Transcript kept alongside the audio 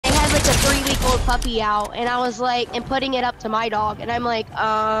like a 3-week-old puppy out, and I was like, and putting it up to my dog, and I'm like,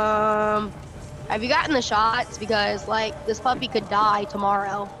 have you gotten the shots? Because like this puppy could die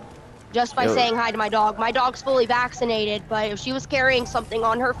tomorrow, just by saying hi to my dog. My dog's fully vaccinated, but if she was carrying something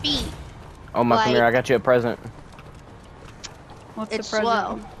on her feet, oh my, come here, I got you a present. What's it's the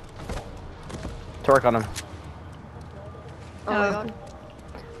present? slow. Twerk on him. Oh my god.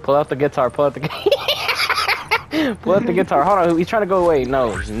 Pull out the guitar, pull out the pull out the guitar. Hold on, he's trying to go away.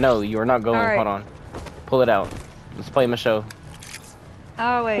 No, no, you are not going. Right. Hold on. Pull it out. Let's play him a show.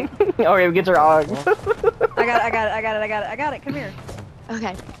 Oh wait. Okay, get your dog. I got it. Come here.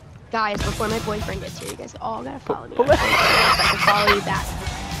 Okay. Guys, before my boyfriend gets here, you guys all gotta follow me. So I can follow you back.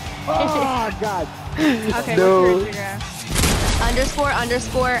 Oh god. Okay, No. what's your Instagram?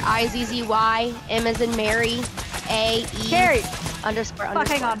 __ IZZY M as in Mary AE Carrie. __ Fuck,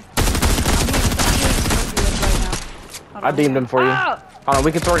 hang on. Hold I on. deemed him for you. Oh! Hold on,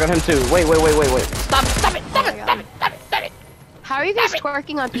 we can twerk on him too. Wait. Stop it. Oh my god. How are you guys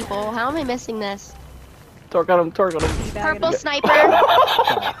twerking on people? How am I missing this? Twerk on him. Purple sniper.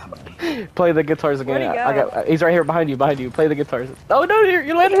 Play the guitars again. Where'd he go? He's right here behind you. Play the guitars. Oh no,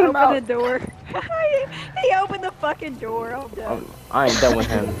 you're letting him out. Open the door. He opened the fucking door. I'm done. I ain't done with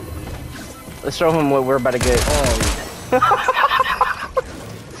him. Let's show him what we're about to get.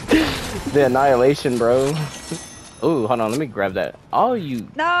 The annihilation, bro. Ooh, hold on, let me grab that. Oh, you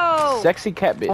No! sexy cat bitch.